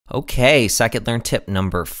Okay, scikit-learn tip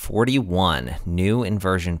number 41, new in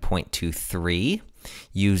version 0.23.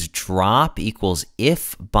 Use drop equals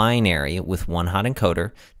if binary with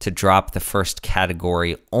OneHotEncoder to drop the first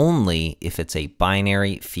category only if it's a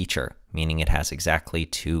binary feature, meaning it has exactly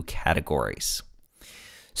 2 categories.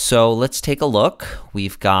 So let's take a look.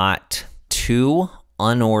 We've got 2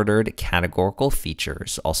 unordered categorical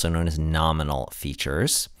features, also known as nominal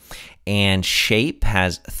features. And shape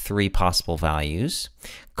has 3 possible values.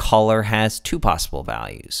 Color has 2 possible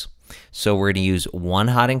values. So we're going to use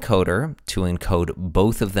OneHotEncoder to encode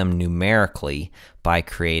both of them numerically by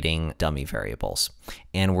creating dummy variables.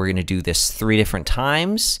 And we're going to do this 3 different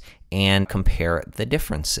times and compare the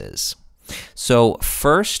differences. So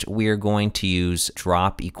first, we are going to use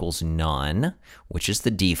drop equals none, which is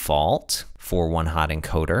the default for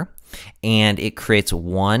OneHotEncoder, and it creates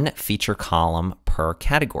 1 feature column per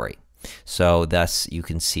category. So thus, you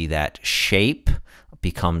can see that shape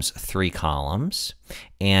becomes 3 columns,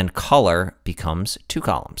 and color becomes 2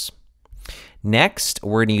 columns. Next,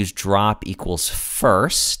 we're going to use drop equals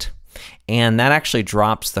first, and that actually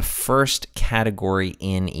drops the first category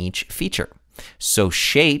in each feature. So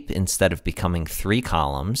shape, instead of becoming 3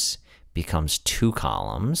 columns, becomes 2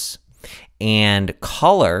 columns, and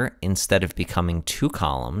color, instead of becoming 2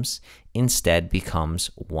 columns, instead becomes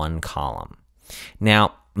 1 column.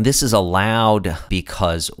 Now, this is allowed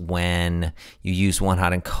because when you use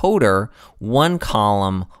OneHotEncoder, 1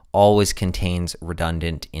 column always contains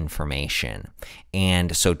redundant information,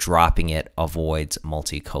 and so dropping it avoids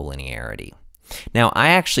multicollinearity. Now, I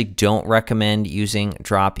actually don't recommend using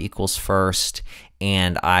drop equals first,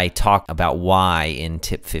 and I talk about why in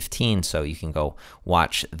tip 15, so you can go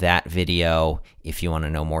watch that video if you want to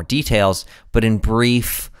know more details. But in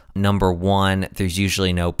brief, number 1, there's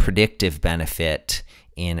usually no predictive benefit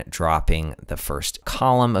in dropping the first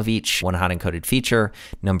column of each OneHotEncoded feature.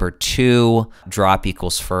 Number 2, drop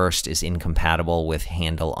equals first is incompatible with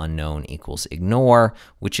handle unknown equals ignore,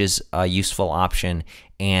 which is a useful option.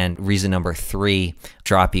 And reason number 3,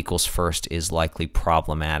 drop equals first is likely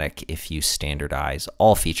problematic if you standardize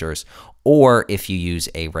all features or if you use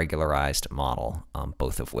a regularized model,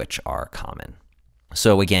 both of which are common.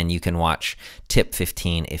 So again, you can watch tip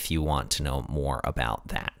 15 if you want to know more about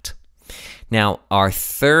that. Now, our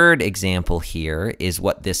third example here is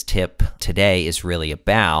what this tip today is really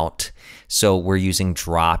about. So we're using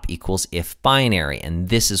drop equals if binary, and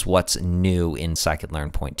this is what's new in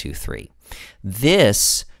scikit-learn 0.23.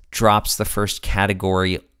 This drops the first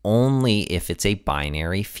category only if it's a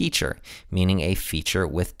binary feature, meaning a feature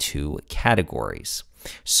with 2 categories.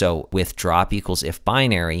 So with drop equals if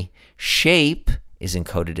binary, shape is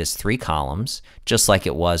encoded as 3 columns, just like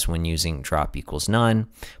it was when using drop equals none,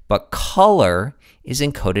 but color is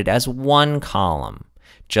encoded as 1 column,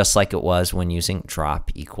 just like it was when using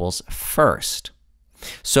drop equals first.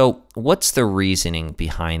 So what's the reasoning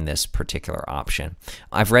behind this particular option?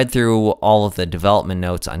 I've read through all of the development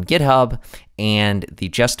notes on GitHub, and the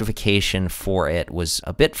justification for it was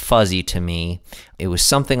a bit fuzzy to me. It was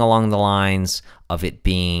something along the lines of it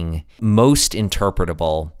being most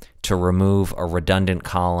interpretable to remove a redundant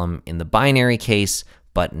column in the binary case,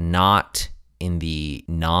 but not in the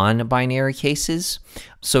non-binary cases.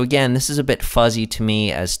 So again, this is a bit fuzzy to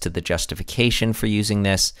me as to the justification for using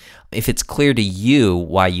this. If it's clear to you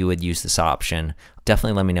why you would use this option,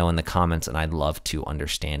 definitely let me know in the comments, and I'd love to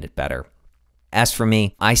understand it better. As for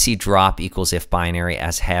me, I see drop equals if binary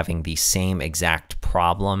as having the same exact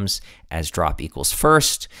problems as drop equals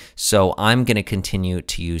first, so I'm going to continue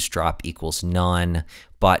to use drop equals none,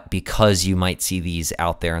 but because you might see these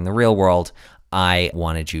out there in the real world, I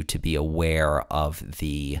wanted you to be aware of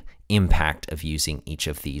the impact of using each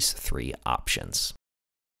of these 3 options.